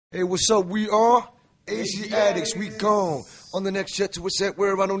Hey, what's up? We are Aziatix. We gone on the next jet to a set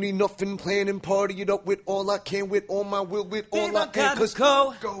where I don't need nothing. Playing and party it up with all I can, with all my will, with all I can. Cause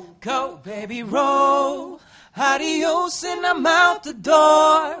go, baby, roll. Adios, and I'm out the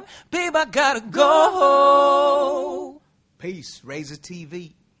door. Babe, I gotta go. Peace, Razor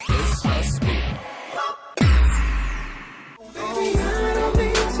TV. This must be. Baby, I don't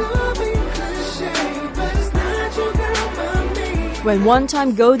mean to be cliche, but it's not your girl but me. When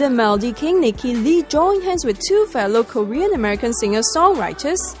one-time Golden Melody king Nicky Lee joined hands with two fellow Korean-American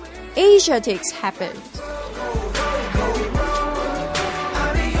singer-songwriters, Aziatix happened.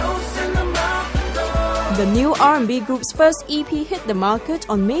 The new R&B group's first EP hit the market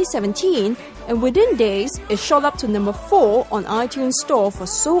on May 17, and within days, it shot up to number 4 on iTunes Store for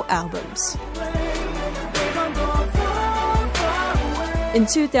soul albums. In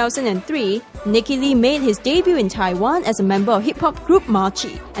 2003, Nicky Lee made his debut in Taiwan as a member of hip-hop group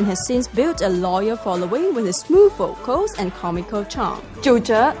Machi and has since built a loyal following with his smooth vocals and comical charm. 久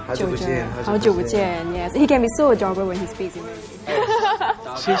者，好久不见 Yes, he can be so adorable when he speaks in English.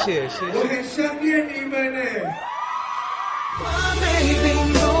 谢谢。我很想念你们呢。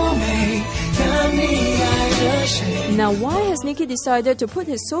 Now, why has Nicky decided to put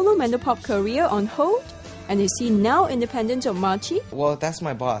his solo Mandopop career on hold? And is he now independent of Machi? Well, that's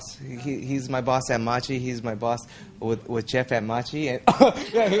my boss. He's my boss at Machi. He's my boss with Jeff at Machi, and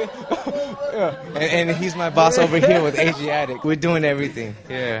and he's my boss over here with Aziatix. We're doing everything.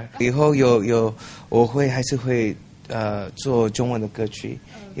 Yeah. 以后我还是会做中文的歌曲，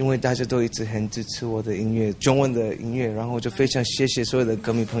因为大家都一直很支持我的音乐，中文的音乐，然后我就非常谢谢所有的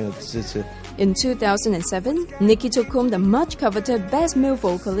歌迷朋友的支持。 In 2007, Nicky took home the much-coveted Best Male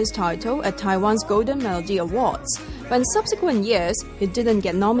Vocalist title at Taiwan's Golden Melody Awards, but in subsequent years, he didn't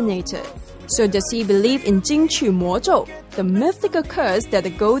get nominated. So does he believe in 金曲魔咒, the mythical curse that the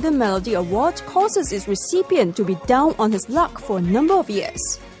Golden Melody Award causes its recipient to be down on his luck for a number of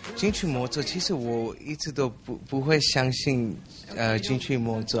years? 金曲魔咒，其实我一直都不会相信金曲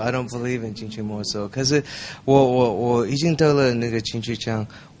魔咒 I don't believe in 金曲魔咒。可是我已经得了那个金曲奖，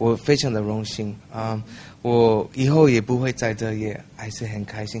我非常的荣幸我以后也不会再得，也还是很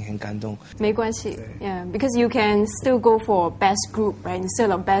开心很感动。没关系 Yeah, because you can still go for best group, right,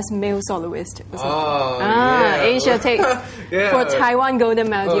 instead of best male soloist. Aziatix for Taiwan Golden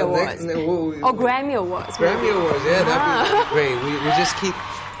Melody Awards or Grammy Awards. Grammy Awards, yeah, that'd be great. We just keep.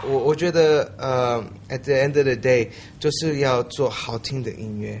 我觉得at the end of the day 就是要做好听的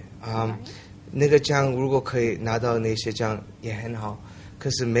音乐那个奖如果可以拿到那些奖也很好，可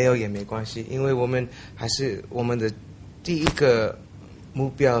是没有也没关系，因为我们还是我们的第一个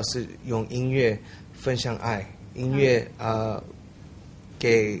目标是用音乐分享爱，音乐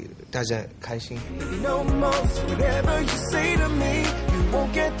给大家开心。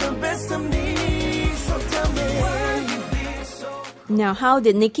 Now, how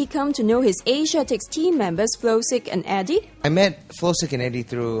did Nicky come to know his Aziatix team members Flowsick and Eddie? I met Flowsick and Eddie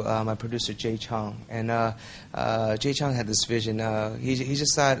through my producer Jay Chong, and Jay Chong had this vision. He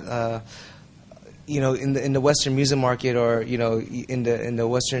just thought, in the Western music market, or in the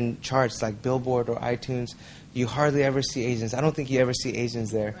Western charts like Billboard or iTunes, you hardly ever see Asians. I don't think you ever see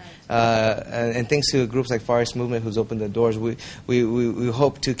Asians there. And thanks to groups like Far East Movement, who's opened the doors, we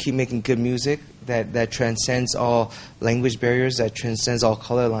hope to keep making good music that transcends all language barriers, that transcends all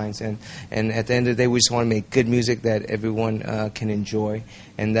color lines, and at the end of the day, we just want to make good music that everyone can enjoy,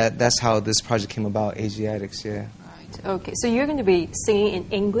 and that's how this project came about, Aziatix. Yeah. Right. Okay, so you're going to be singing in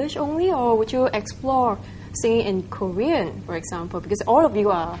English only, or would you explore singing in Korean, for example? Because all of you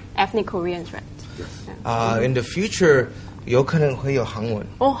are ethnic Koreans, right? Yeah. In the future, 有可能会有韩文，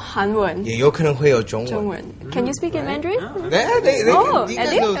韩文，也有可能会有中文。 Can you speak in Mandarin? Yeah, they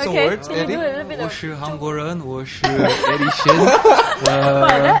Eddie? know some Okay. words. Can you do a little bit of... 我是韩国人，我是 Eddie Shin。 Wow,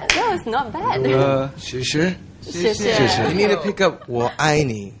 that was not bad. 谢谢。 You need to pick up 我爱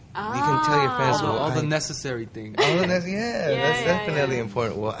你。You can tell your fans all the 我爱你。 necessary things. That's definitely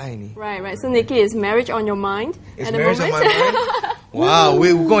important. 我爱你。 Right. So, Nicky, is marriage on your mind Is at the marriage on moment? my mind? Wow,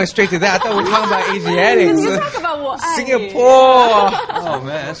 we're going straight to that. I thought we were talking about Aziatix. You talk about 我爱你 Singapore. Oh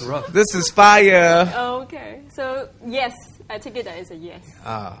man, that's rough. This is fire. Okay. So, yes. I take it that is a yes.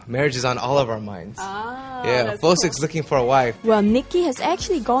 Marriage is on all of our minds. Yeah, that's Flowsick's cool. looking for a wife. Well, Nicky has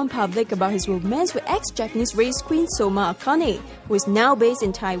actually gone public about his romance with ex-Japanese race queen Soma Akane, who is now based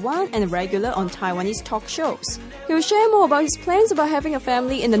in Taiwan and a regular on Taiwanese talk shows. He will share more about his plans about having a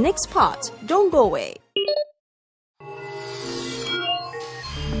family in the next part. Don't go away.